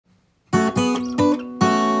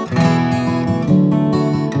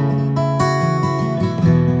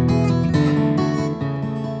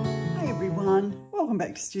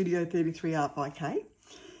Studio 33 Art by Kate.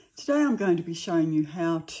 Today I'm going to be showing you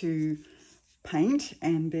how to paint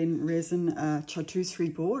and then resin a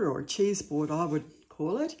charcuterie board, or a cheese board I would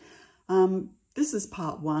call it. This is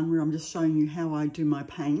part one where I'm just showing you how I do my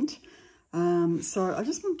paint. So I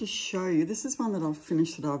just wanted to show you, this is one that I've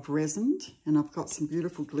finished that I've resined, and I've got some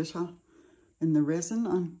beautiful glitter in the resin.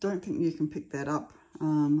 I don't think you can pick that up.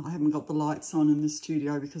 I haven't got the lights on in the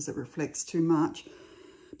studio because it reflects too much.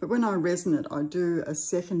 But when I resin it, I do a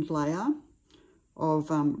second layer of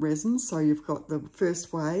resin. So you've got the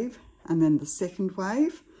first wave and then the second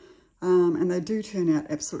wave. And they do turn out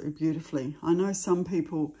absolutely beautifully. I know some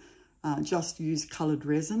people just use coloured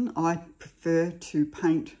resin. I prefer to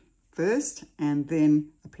paint first and then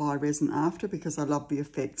apply resin after, because I love the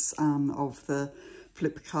effects of the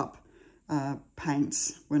flip cup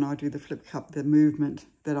paints. When I do the flip cup, the movement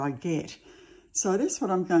that I get. So that's what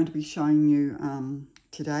I'm going to be showing you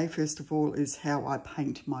today. First of all is how I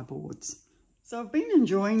paint my boards. So I've been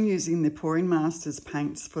enjoying using the Pouring Masters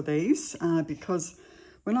paints for these because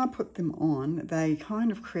when I put them on, they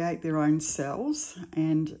kind of create their own cells,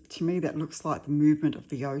 and to me that looks like the movement of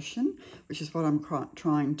the ocean, which is what I'm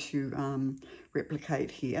trying to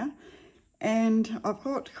replicate here. And I've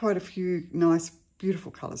got quite a few nice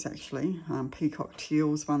beautiful colours actually. Peacock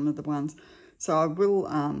Teal is one of the ones. So I will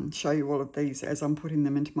show you all of these as I'm putting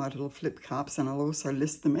them into my little flip cups, and I'll also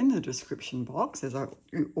list them in the description box, as I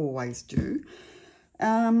always do.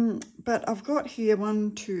 But I've got here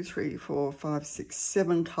 1, 2, 3, 4, 5, 6,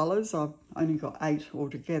 7 colours. I've only got 8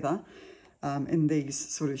 altogether in these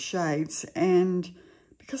sort of shades. And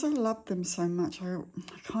because I love them so much, I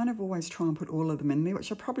kind of always try and put all of them in there,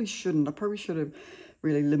 which I probably shouldn't. I probably should have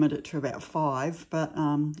really limited it to about 5. But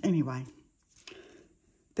anyway,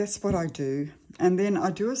 that's what I do. And then I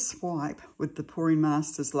do a swipe with the Pouring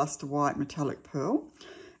Masters Luster White Metallic Pearl.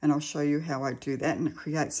 And I'll show you how I do that, and it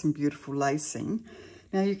creates some beautiful lacing.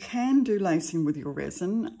 Now you can do lacing with your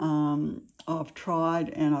resin. I've tried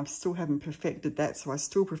and I still haven't perfected that, so I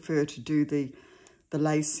still prefer to do the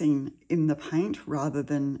lacing in the paint rather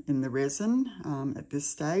than in the resin at this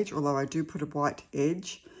stage, although I do put a white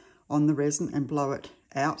edge on the resin and blow it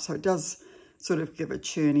out, so it does sort of give a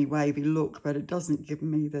churny, wavy look, but it doesn't give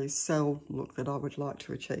me the cell look that I would like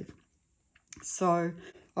to achieve. So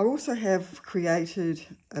I also have created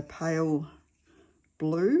a pale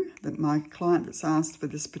blue that my client that's asked for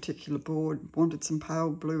this particular board wanted some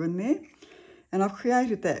pale blue in there. And I've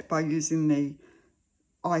created that by using the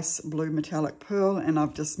ice blue metallic pearl, and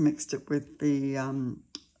I've just mixed it with the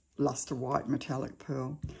luster white metallic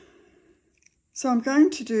pearl. So I'm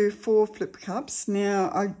going to do 4 flip cups.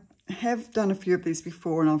 Now I have done a few of these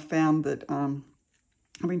before, and I've found that I've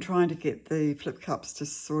been trying to get the flip cups to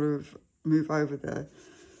sort of move over the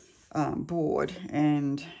board,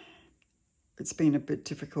 and it's been a bit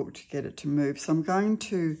difficult to get it to move. So I'm going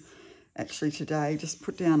to actually today just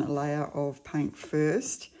put down a layer of paint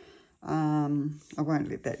first. I won't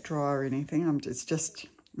let that dry or anything. It's just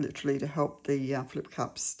literally to help the flip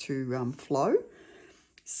cups to flow.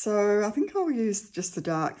 So I think I'll use just the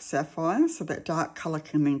dark sapphire, so that dark colour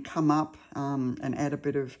can then come up and add a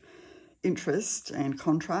bit of interest and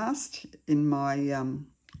contrast in my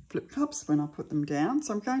flip cups when I put them down.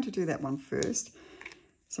 So I'm going to do that one first.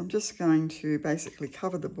 So I'm just going to basically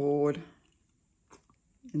cover the board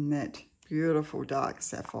in that beautiful dark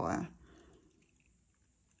sapphire.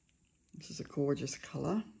 This is a gorgeous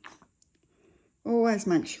colour. Always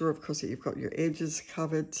make sure, of course, that you've got your edges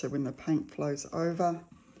covered, so when the paint flows over,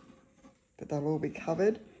 that they'll all be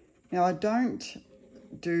covered. Now I don't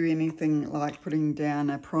do anything like putting down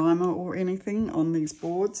a primer or anything on these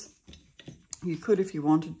boards. You could if you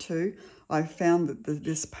wanted to. I found that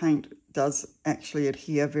this paint does actually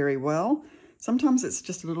adhere very well. Sometimes it's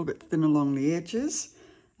just a little bit thin along the edges.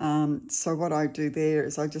 So what I do there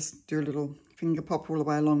is I just do a little finger pop all the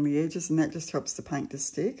way along the edges, and that just helps the paint to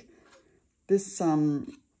stick. This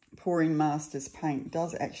Pouring Masters paint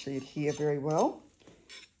does actually adhere very well.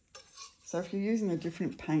 So if you're using a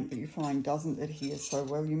different paint that you find doesn't adhere so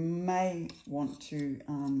well, you may want to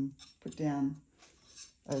put down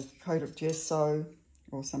a coat of gesso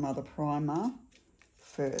or some other primer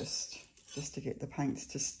first, just to get the paints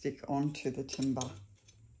to stick onto the timber.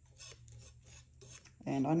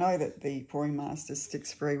 And I know that the Pouring Masters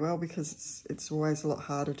sticks very well because it's always a lot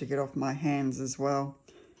harder to get off my hands as well.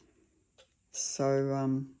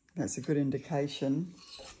 So that's a good indication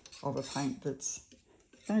of a paint that's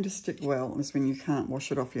going to stick well, is when you can't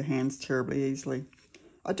wash it off your hands terribly easily.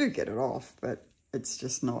 I do get it off, but it's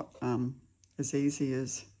just not as easy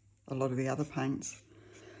as a lot of the other paints.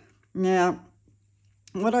 Now,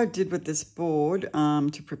 what I did with this board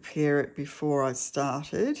to prepare it before I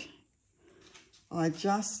started, I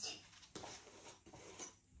just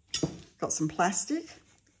got some plastic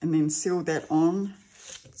and then sealed that on.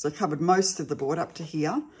 So I covered most of the board up to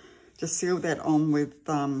here. Just sealed that on with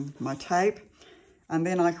my tape. And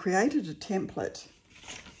then I created a template,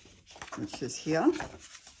 which is here,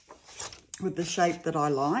 with the shape that I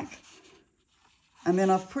like. And then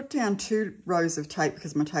I've put down 2 rows of tape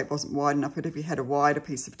because my tape wasn't wide enough, but if you had a wider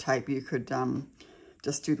piece of tape, you could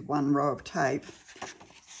just do the 1 row of tape.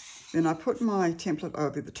 Then I put my template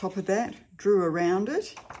over the top of that, drew around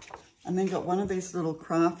it, and then got one of these little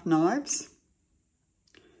craft knives,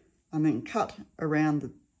 and then cut around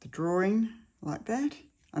the drawing like that,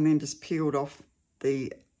 and then just peeled off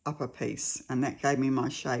the upper piece, and that gave me my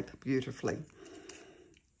shape beautifully.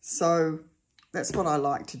 So that's what I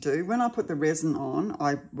like to do. When I put the resin on,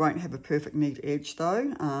 I won't have a perfect neat edge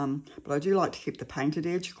though, but I do like to keep the painted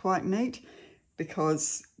edge quite neat,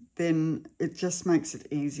 because then it just makes it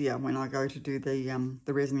easier when I go to do the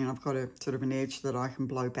resin, and I've got a sort of an edge that I can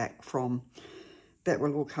blow back from. That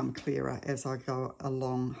will all come clearer as I go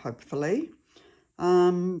along, hopefully.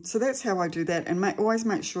 So that's how I do that, and always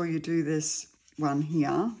make sure you do this one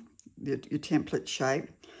here, your template shape,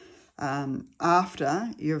 after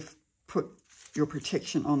you've put your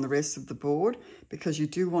protection on the rest of the board, because you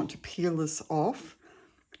do want to peel this off.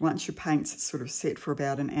 Once your paint's sort of set for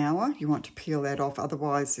about an hour, you want to peel that off.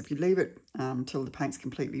 Otherwise, if you leave it till the paint's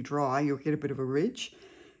completely dry, you'll get a bit of a ridge,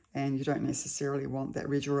 and you don't necessarily want that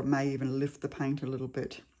ridge, or it may even lift the paint a little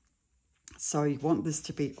bit. So you want this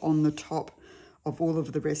to be on the top of all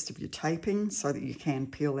of the rest of your taping so that you can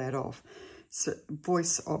peel that off. So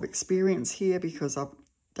voice of experience here, because I've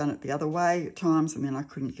done it the other way at times, and then I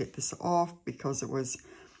couldn't get this off because it was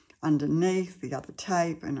underneath the other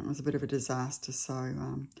tape, and it was a bit of a disaster. So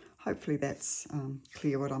hopefully that's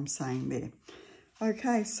clear what I'm saying there.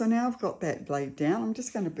 Okay, so now I've got that laid down. I'm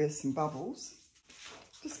just going to burst some bubbles.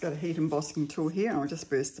 Just got a heat embossing tool here, and I'll just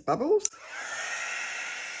burst the bubbles.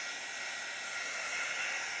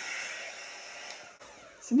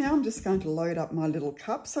 So now I'm just going to load up my little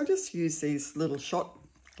cups. I just use these little shot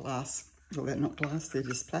glass. Well, they're not glass, they're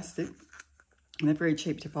just plastic. And they're very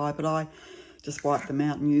cheap to buy, but I just wipe them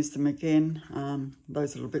out and use them again.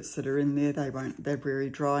 Those little bits that are in there, they're very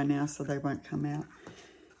dry now, so they won't come out.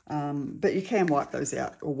 But you can wipe those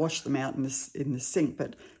out or wash them out in the sink,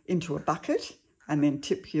 but into a bucket, and then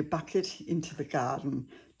tip your bucket into the garden.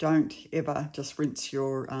 Don't ever just rinse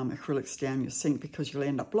your acrylics down your sink, because you'll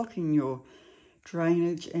end up blocking your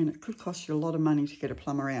drainage, and it could cost you a lot of money to get a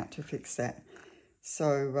plumber out to fix that.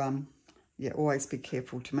 So yeah, always be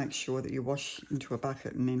careful to make sure that you wash into a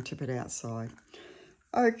bucket and then tip it outside.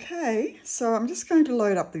 Okay, so I'm just going to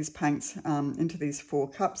load up these paints into these 4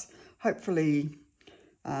 cups, hopefully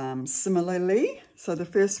similarly. So the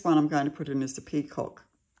first one I'm going to put in is the Peacock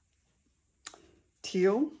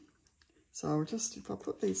Teal. So I'll just, if I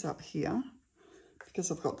put these up here, because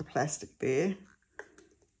I've got the plastic there,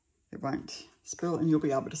 it won't spill, and you'll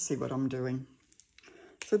be able to see what I'm doing.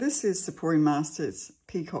 So this is the Pouring Masters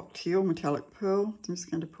Peacock Teal Metallic Pearl. I'm just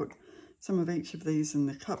going to put some of each of these in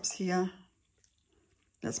the cups here.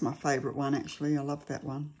 That's my favourite one, actually. I love that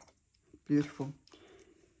one. Beautiful.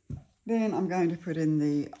 Then I'm going to put in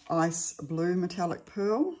the Ice Blue Metallic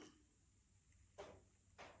Pearl.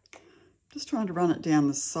 Just trying to run it down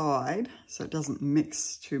the side so it doesn't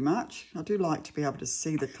mix too much. I do like to be able to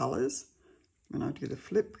see the colours when I do the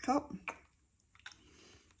flip cup.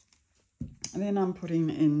 And then I'm putting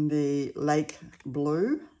in the Lake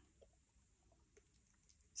Blue.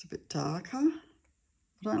 It's a bit darker.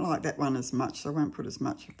 I don't like that one as much, so I won't put as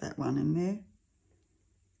much of that one in there.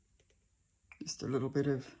 Just a little bit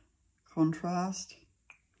of contrast.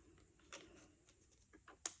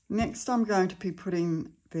 Next, I'm going to be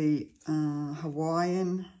putting the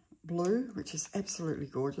Hawaiian Blue, which is absolutely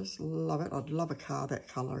gorgeous. Love it. I'd love a car that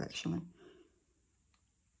colour, actually.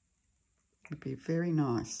 Would be very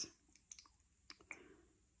nice.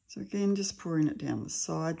 So again, just pouring it down the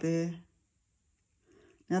side there.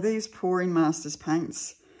 Now these Pouring Masters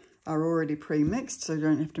paints are already pre-mixed, so you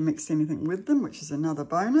don't have to mix anything with them, which is another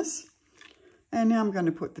bonus. And now I'm going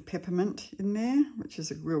to put the Peppermint in there, which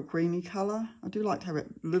is a real greeny colour. I do like to have a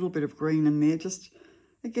little bit of green in there, just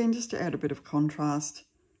to add a bit of contrast,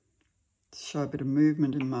 to show a bit of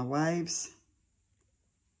movement in my waves.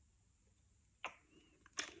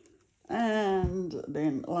 And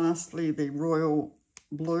then lastly, the Royal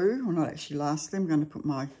Blue. Well, not actually lastly, I'm going to put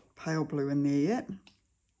my pale blue in there yet.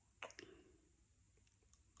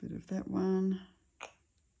 Bit of that one.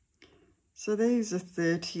 So these are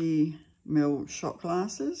 30 ml shot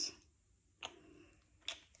glasses.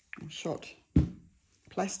 shot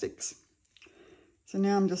plastics. So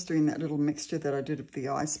now I'm just doing that little mixture that I did of the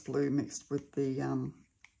ice blue mixed with the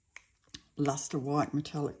luster white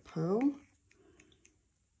metallic pearl. I'm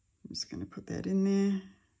just going to put that in there.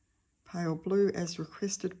 Pale blue as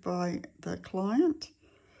requested by the client.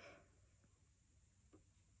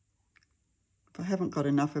 If I haven't got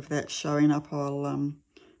enough of that showing up, I'll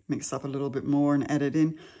mix up a little bit more and add it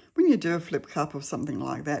in. When you do a flip cup or something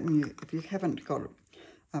like that, and if you haven't got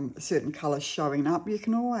a certain colour showing up, you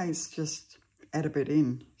can always just add a bit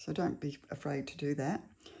in. So don't be afraid to do that.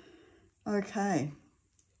 Okay,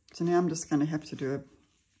 so now I'm just going to have to do a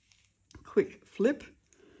quick flip.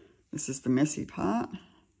 This is the messy part.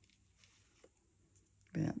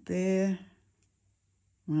 About there.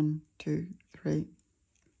 1, 2, 3,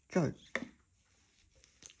 go.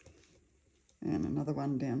 And another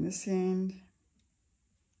one down this end.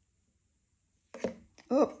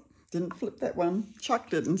 Oh, didn't flip that one.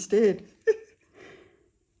 Chucked it instead.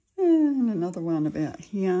 And another one about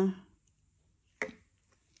here.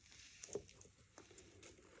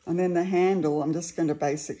 And then the handle, I'm just going to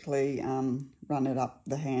basically run it up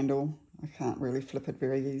the handle. I can't really flip it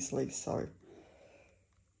very easily, so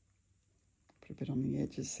put a bit on the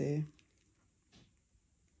edges there.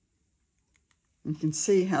 You can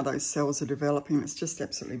see how those cells are developing. It's just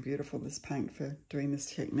absolutely beautiful, this paint, for doing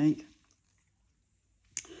this technique.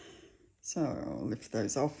 So I'll lift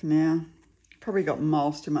those off now. Probably got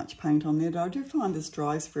miles too much paint on there, but I do find this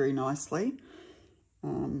dries very nicely.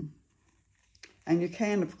 And you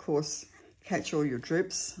can, of course, catch all your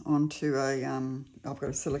drips onto a, I've got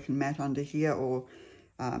a silicone mat under here, or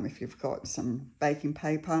if you've got some baking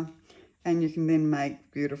paper, and you can then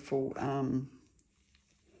make beautiful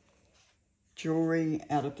jewellery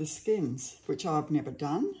out of the skins, which I've never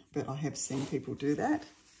done, but I have seen people do that.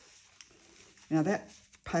 Now that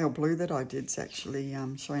pale blue that I did is actually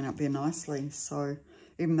showing up there nicely, so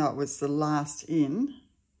even though it was the last in,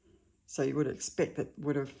 so you would expect that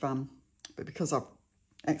would have, but because I've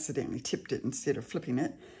accidentally tipped it instead of flipping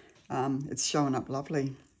it, it's showing up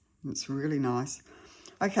lovely. It's really nice.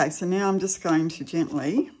 Okay, so now I'm just going to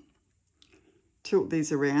gently tilt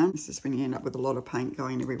these around. This is when you end up with a lot of paint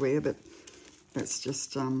going everywhere, but that's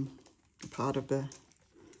just a part of the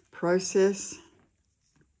process.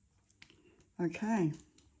 Okay.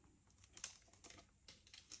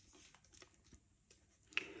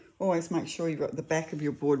 Always make sure you've got the back of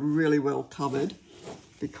your board really well covered,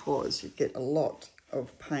 because you get a lot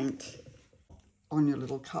of paint on your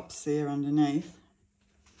little cups there underneath.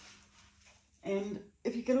 And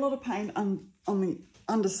if you get a lot of paint on the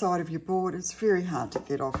underside of your board, it's very hard to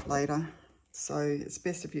get off later. So it's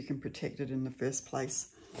best if you can protect it in the first place.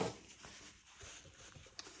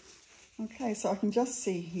 Okay, so I can just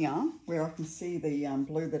see here where I can see the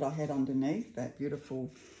blue that I had underneath, that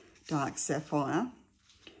beautiful dark sapphire.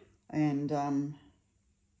 And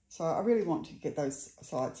so I really want to get those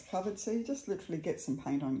sides covered. So you just literally get some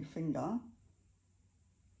paint on your finger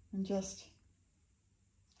and just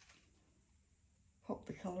pop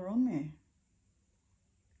the colour on there.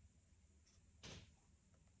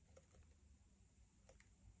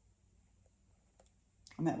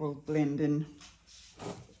 And that will blend in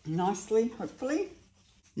nicely, hopefully.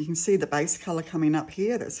 You can see the base colour coming up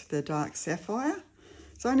here. That's the dark sapphire.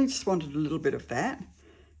 So I only just wanted a little bit of that.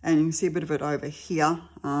 And you can see a bit of it over here,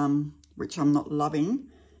 which I'm not loving.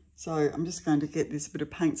 So I'm just going to get this bit of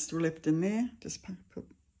paint still left in there. Just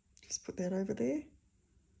put that over there.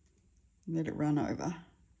 And let it run over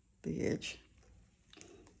the edge.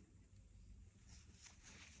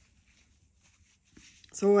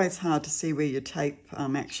 It's always hard to see where your tape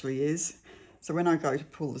actually is. So when I go to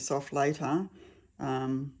pull this off later,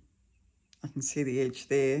 I can see the edge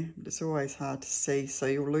there, but it's always hard to see, so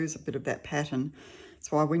you'll lose a bit of that pattern.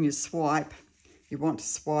 That's why when you swipe, you want to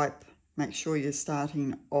swipe, make sure you're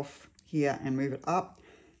starting off here and move it up,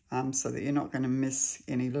 so that you're not going to miss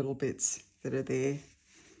any little bits that are there.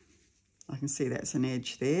 I can see that's an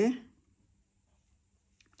edge there,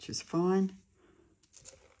 which is fine.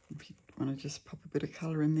 If you want to just pop a bit of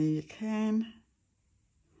colour in there, you can.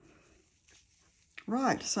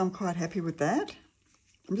 Right, so I'm quite happy with that.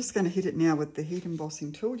 I'm just going to hit it now with the heat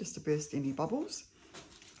embossing tool just to burst any bubbles.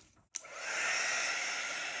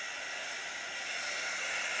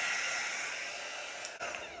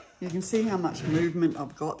 You can see how much movement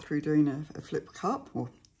I've got through doing a flip cup, or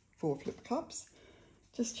 4 flip cups.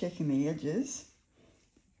 Just checking the edges.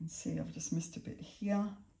 You can see I've just missed a bit here.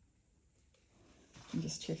 I'm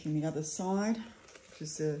just checking the other side, which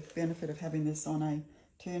is the benefit of having this on a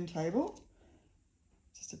turntable.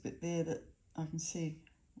 Just a bit there that I can see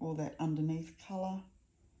all that underneath colour.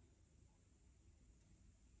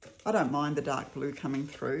 I don't mind the dark blue coming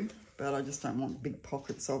through, but I just don't want big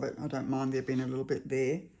pockets of it. I don't mind there being a little bit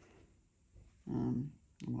there.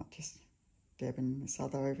 I might just dab in this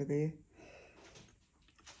other over there.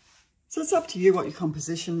 So it's up to you what your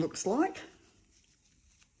composition looks like.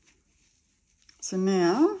 So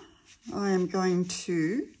now I am going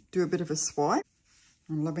to do a bit of a swipe.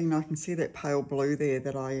 I'm loving, I can see that pale blue there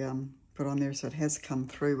that I put on there, so it has come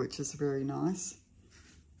through, which is very nice.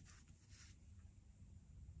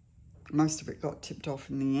 Most of it got tipped off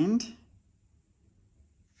in the end,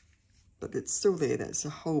 but it's still there. That's a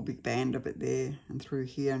whole big band of it there and through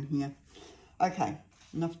here and here. Okay,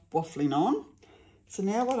 enough waffling on. So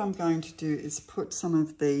now what I'm going to do is put some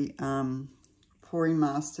of the Pouring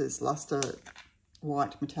Masters Luster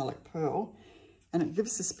White Metallic Pearl, and it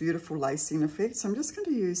gives this beautiful lacing effect. So I'm just going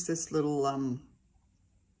to use this little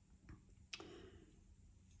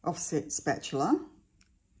offset spatula.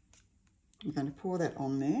 I'm going to pour that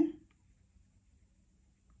on there.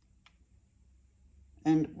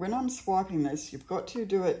 And when I'm swiping this, you've got to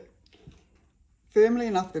do it firmly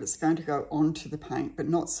enough that it's going to go onto the paint, but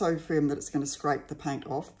not so firm that it's going to scrape the paint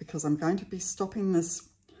off, because I'm going to be stopping this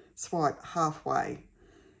swipe halfway,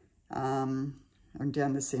 and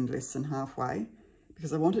down this end less than halfway,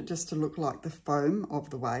 because I want it just to look like the foam of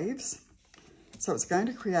the waves. So it's going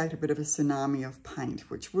to create a bit of a tsunami of paint,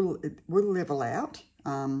 which will level out,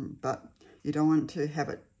 but you don't want to have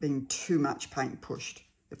it being too much paint pushed,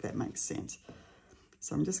 if that makes sense.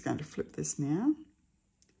 So I'm just going to flip this now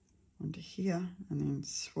onto here and then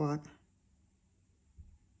swipe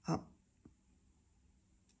up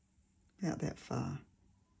about that far.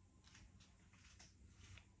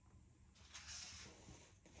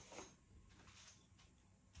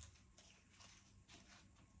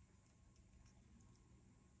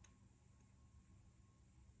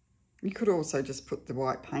 You could also just put the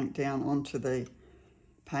white paint down onto the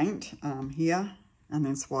paint here and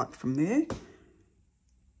then swipe from there.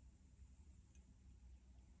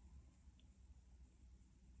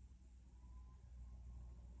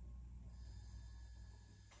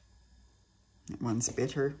 That one's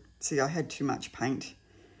better. See, I had too much paint,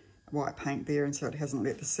 white paint there, and so it hasn't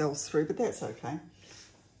let the cells through, but that's okay.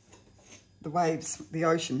 The waves, the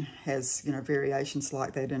ocean has, you know, variations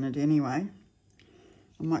like that in it anyway.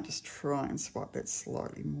 I might just try and swipe that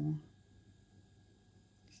slightly more.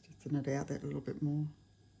 Just to thin it out that little bit more.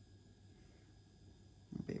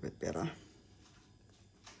 It'll be a bit better.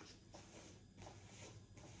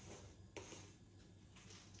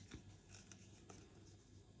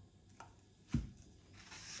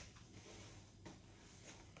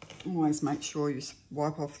 Always make sure you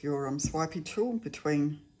wipe off your swipey tool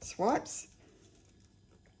between swipes.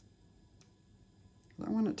 I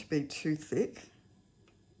don't want it to be too thick,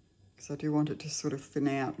 because I do want it to sort of thin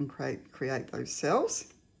out and create those cells.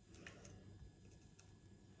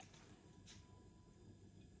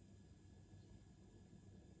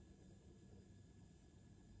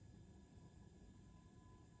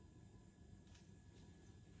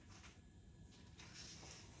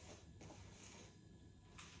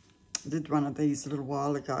 I did one of these a little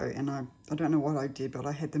while ago, and I don't know what I did, but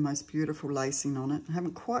I had the most beautiful lacing on it. I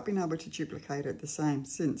haven't quite been able to duplicate it the same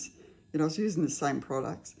since. You know, I was using the same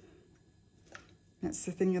products. That's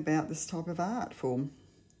the thing about this type of art form.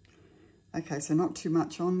 Okay, so not too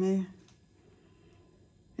much on there.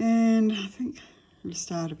 And I think I'll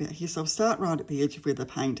start about here. So I'll start right at the edge of where the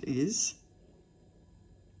paint is.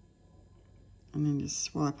 And then just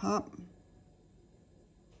swipe up.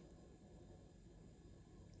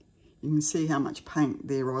 You can see how much paint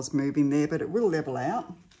there was moving there, but it will level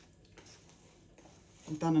out.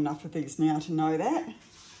 I've done enough of these now to know that.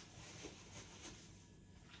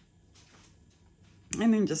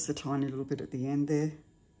 And then just a tiny little bit at the end there.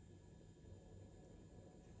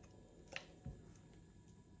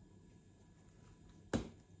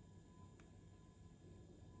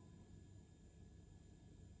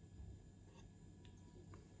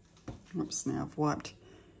 Oops, now I've wiped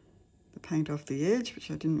the paint off the edge,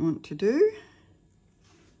 which I didn't want to do.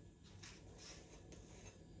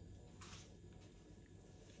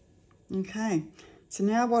 Okay, so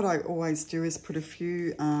now what I always do is put a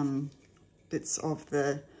few bits of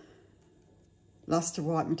the Luster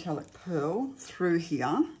White Metallic Pearl through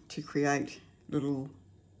here to create little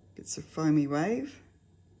bits of foamy wave.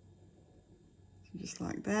 So just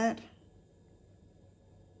like that.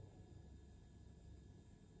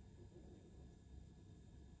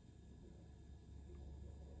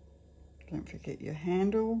 Don't forget your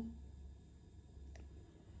handle.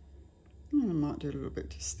 And I might do a little bit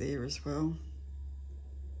just there as well.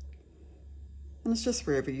 And it's just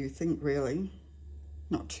wherever you think, really.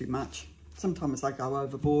 Not too much. sometimes I go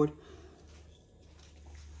overboard.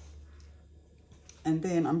 And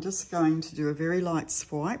then I'm just going to do a very light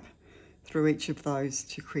swipe through each of those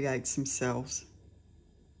to create some cells.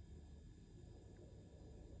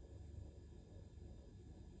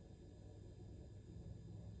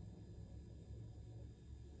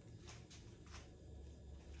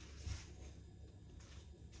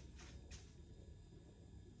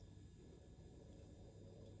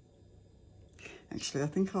 Actually, I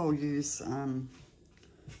think I'll use a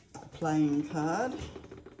playing card.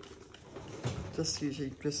 Just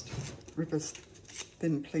rip a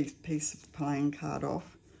thin piece of playing card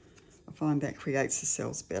off. I find that creates the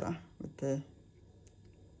cells better with the,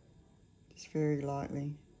 just very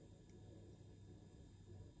lightly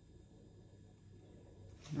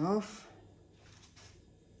off.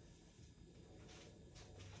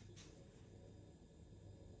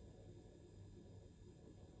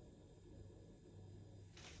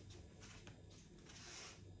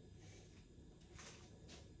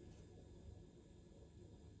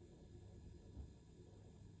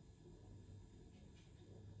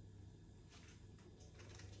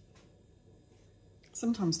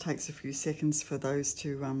 Sometimes takes a few seconds for those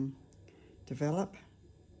to develop.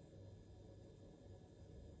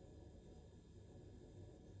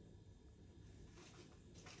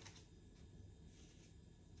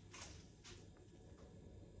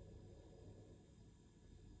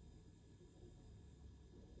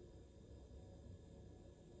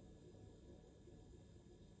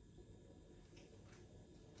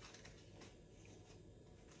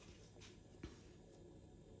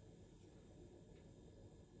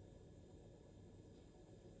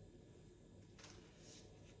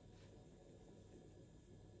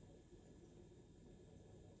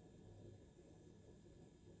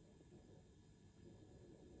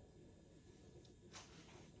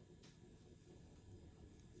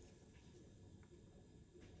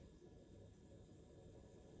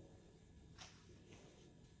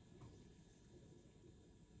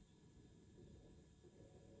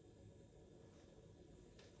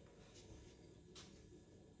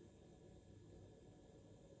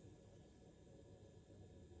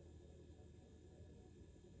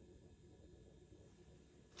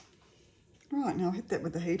 Right, now I'll hit that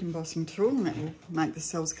with the heat embossing tool and that will make the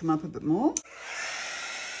cells come up a bit more.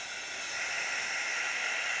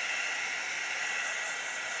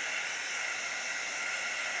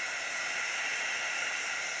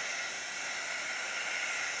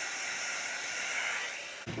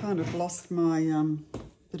 I kind of lost my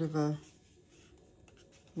bit of a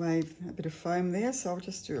wave, a bit of foam there, so I'll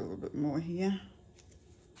just do a little bit more here.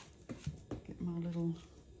 Get my little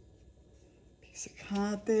piece of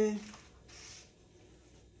card there.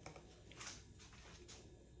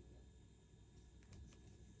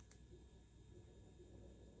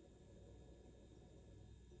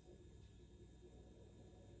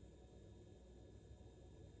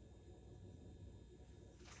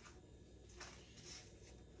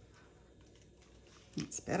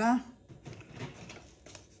 That's better.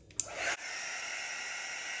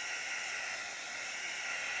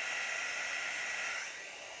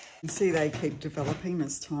 You see they keep developing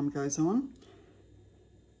as time goes on.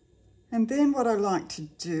 And then what I like to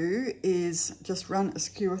do is just run a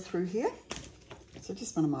skewer through here. So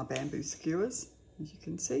just one of my bamboo skewers, as you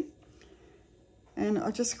can see. And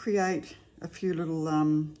I just create a few little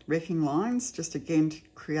wrecking lines, just again to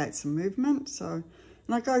create some movement. So,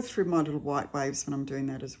 and I go through my little white waves when I'm doing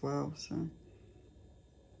that as well. So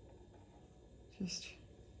just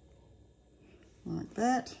like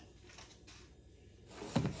that.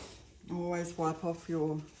 Always wipe off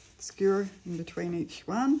your skewer in between each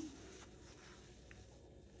one.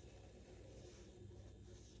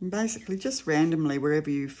 And basically just randomly, wherever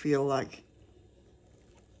you feel like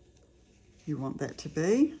you want that to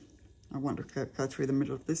be. I want to go through the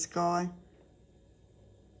middle of this guy.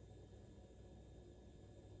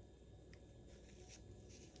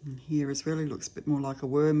 And here as well, he looks a bit more like a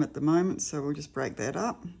worm at the moment, so we'll just break that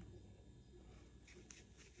up.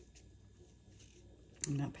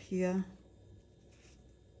 And up here.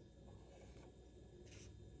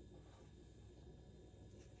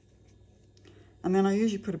 And then I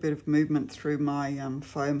usually put a bit of movement through my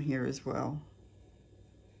foam here as well.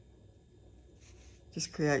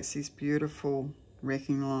 Just creates these beautiful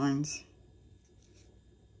wrecking lines.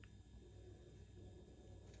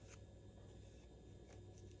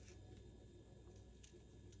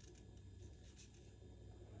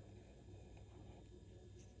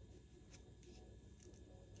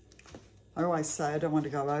 I always say I don't want to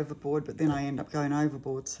go overboard, but then I end up going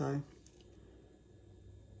overboard, so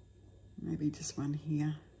maybe just one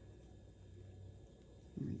here.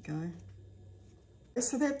 There we go.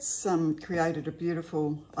 So that's created a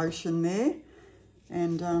beautiful ocean there,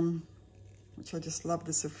 and which I just love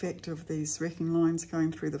this effect of these wrecking lines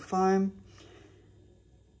going through the foam.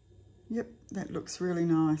 Yep, that looks really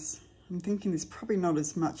nice. I'm thinking there's probably not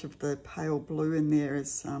as much of the pale blue in there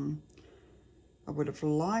as I would have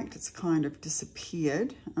liked. It's kind of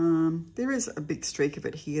disappeared. There is a big streak of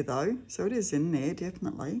it here though, so it is in there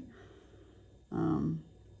definitely.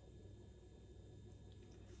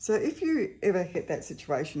 So if you ever hit that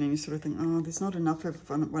situation and you sort of think, oh, there's not enough of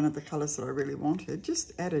one of the colours that I really wanted,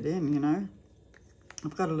 just add it in, you know.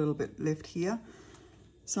 I've got a little bit left here,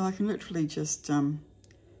 so I can literally just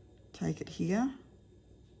take it here,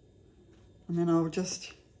 and then I'll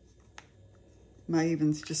just, may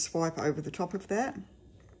even just swipe over the top of that. And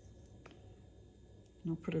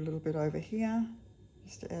I'll put a little bit over here,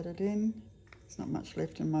 just to add it in. There's not much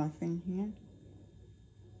left in my thing here.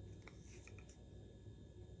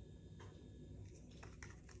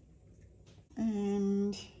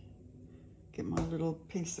 And get my little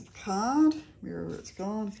piece of card, wherever it's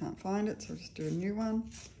gone, can't find it, so I'll just do a new one.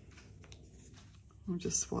 I'll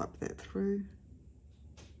just swipe that through.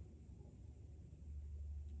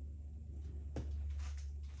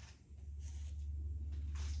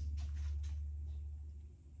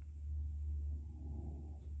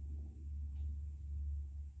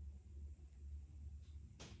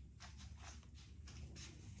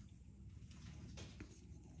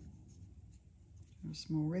 A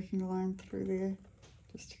small wrecking line through there,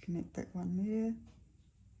 just to connect that one there,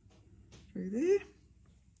 through there.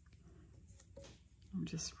 I'll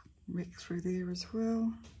just wreck through there as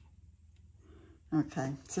well.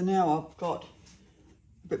 Okay, so now I've got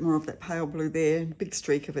a bit more of that pale blue there, a big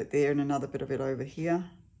streak of it there, and another bit of it over here.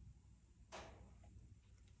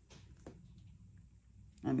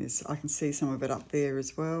 And there's, I can see some of it up there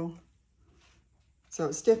as well. So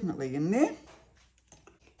it's definitely in there.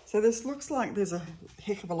 So this looks like there's a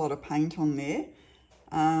heck of a lot of paint on there,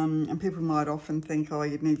 and people might often think, oh,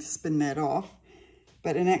 you'd need to spin that off.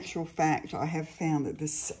 But in actual fact, I have found that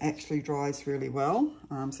this actually dries really well.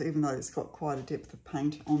 So even though it's got quite a depth of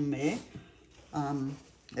paint on there,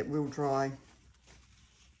 it will dry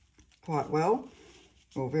quite well,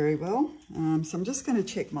 or very well. So I'm just going to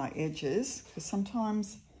check my edges, because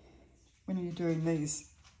sometimes when you're doing these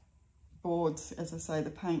boards, as I say, the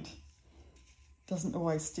paint doesn't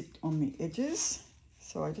always stick on the edges,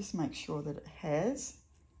 so I just make sure that it has,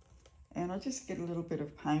 and I just get a little bit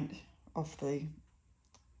of paint off the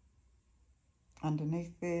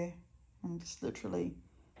underneath there, and just literally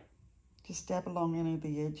just dab along any of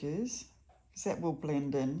the edges, because that will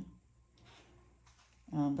blend in.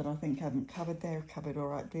 But I think I haven't covered there, covered all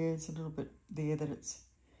right there. It's a little bit there that it's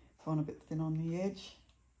gone a bit thin on the edge.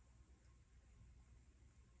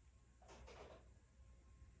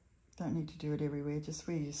 Don't need to do it everywhere, just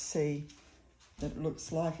where you see that it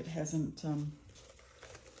looks like it hasn't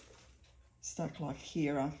stuck, like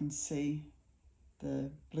here I can see the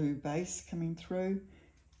blue base coming through.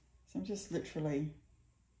 So I'm just literally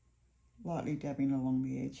lightly dabbing along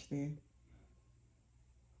the edge there.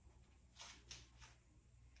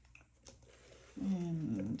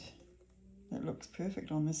 And that looks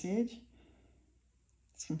perfect on this edge.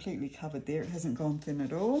 It's completely covered there, it hasn't gone thin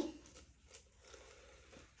at all.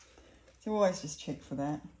 So always just check for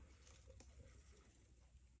that.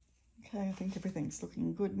 Okay, I think everything's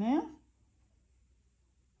looking good now.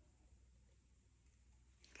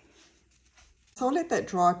 So I'll let that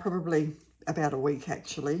dry probably about a week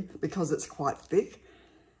actually, because it's quite thick.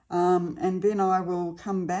 And then I will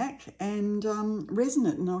come back and resin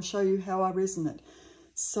it, and I'll show you how I resin it.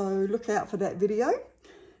 So look out for that video.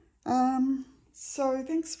 So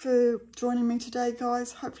thanks for joining me today,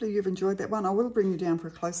 guys. Hopefully you've enjoyed that one. I will bring you down for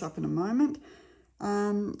a close-up in a moment.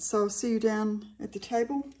 So I'll see you down at the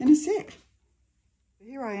table in a sec.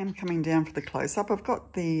 Here I am coming down for the close-up. I've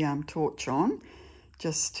got the torch on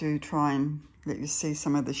just to try and let you see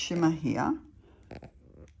some of the shimmer here.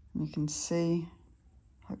 You can see,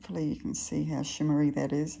 hopefully you can see how shimmery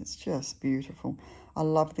that is. It's just beautiful. I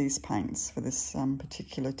love these paints for this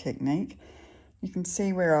particular technique. You can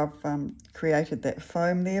see where I've created that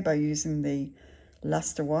foam there by using the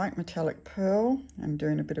Luster White Metallic Pearl. I'm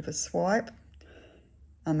doing a bit of a swipe.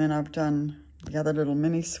 And then I've done the other little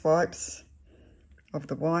mini swipes of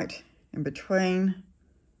the white in between.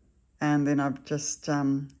 And then I've just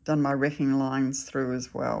done my wrecking lines through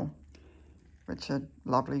as well, which are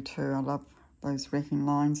lovely too. I love those wrecking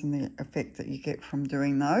lines and the effect that you get from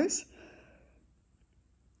doing those.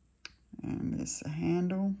 And there's the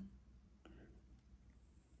handle.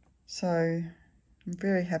 So I'm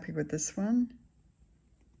very happy with this one.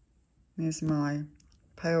 There's my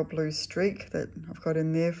pale blue streak that I've got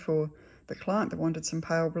in there for the client that wanted some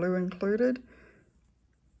pale blue included.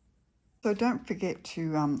 So don't forget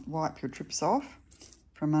to wipe your drips off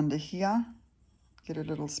from under here. Get a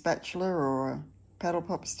little spatula or a paddle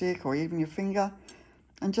pop stick or even your finger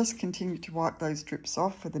and just continue to wipe those drips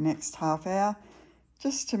off for the next half hour,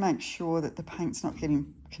 just to make sure that the paint's not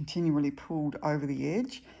getting continually pulled over the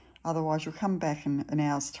edge. Otherwise you'll come back in an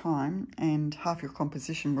hour's time and half your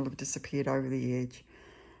composition will have disappeared over the edge.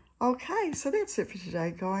 Okay, so that's it for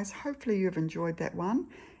today, guys. Hopefully you've enjoyed that one.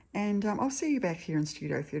 And I'll see you back here in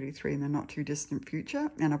Studio 33 in the not too distant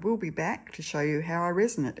future. And I will be back to show you how I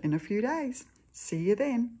resin it in a few days. See you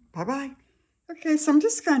then. Bye-bye. Okay, so I'm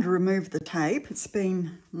just going to remove the tape. It's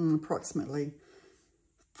been approximately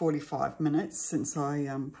 45 minutes since I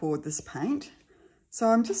poured this paint. So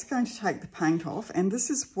I'm just going to take the paint off, and this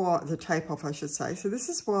is why, the tape off I should say. So this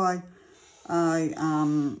is why I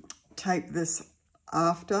tape this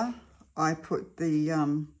after I put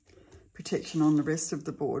the protection on the rest of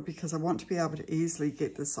the board, because I want to be able to easily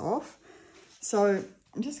get this off. So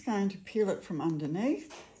I'm just going to peel it from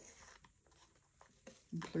underneath,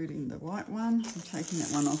 including the white one. I'm taking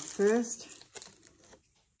that one off first.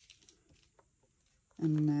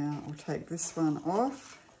 And now I'll take this one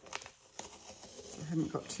off. I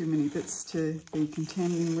haven't got too many bits to be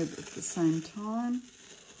contending with at the same time.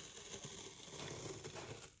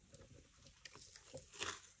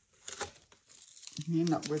 You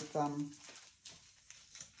end up with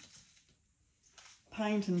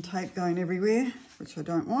paint and tape going everywhere, which I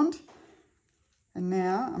don't want. And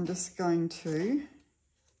now I'm just going to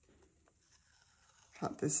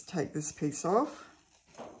take this piece off,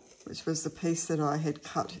 which was the piece that I had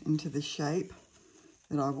cut into the shape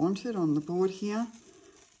that I wanted on the board here.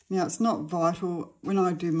 Now it's not vital when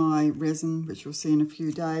I do my resin, which you'll see in a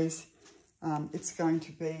few days. It's going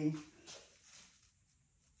to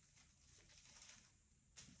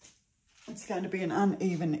be an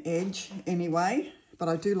uneven edge anyway, but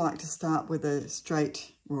I do like to start with a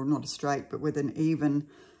straight, well not a straight, but with an even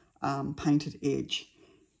painted edge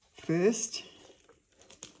first.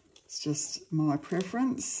 It's just my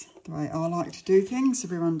preference, the way I like to do things.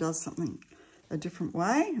 Everyone does something a different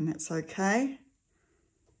way, and that's okay.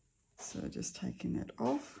 So just taking that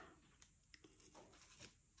off.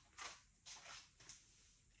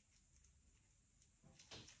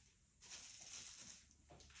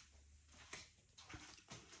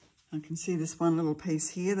 I can see this one little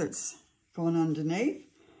piece here that's gone underneath.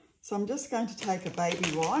 So I'm just going to take a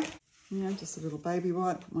baby wipe, just a little baby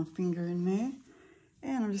wipe, put my finger in there,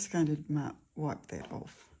 and I'm just going to wipe that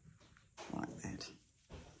off like that.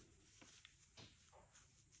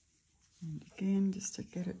 And again, just to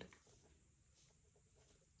get it,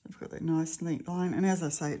 I've got that nice neat line. And as I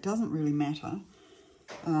say, it doesn't really matter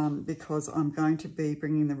because I'm going to be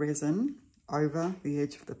bringing the resin over the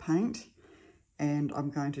edge of the paint, and I'm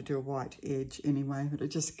going to do a white edge anyway, but it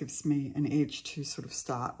just gives me an edge to sort of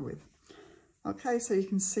start with. Okay, so you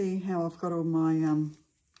can see how I've got all my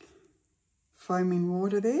foaming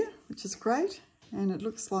water there, which is great, and it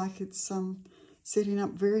looks like it's setting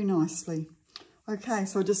up very nicely. Okay,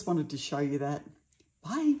 so I just wanted to show you that.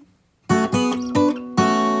 Bye.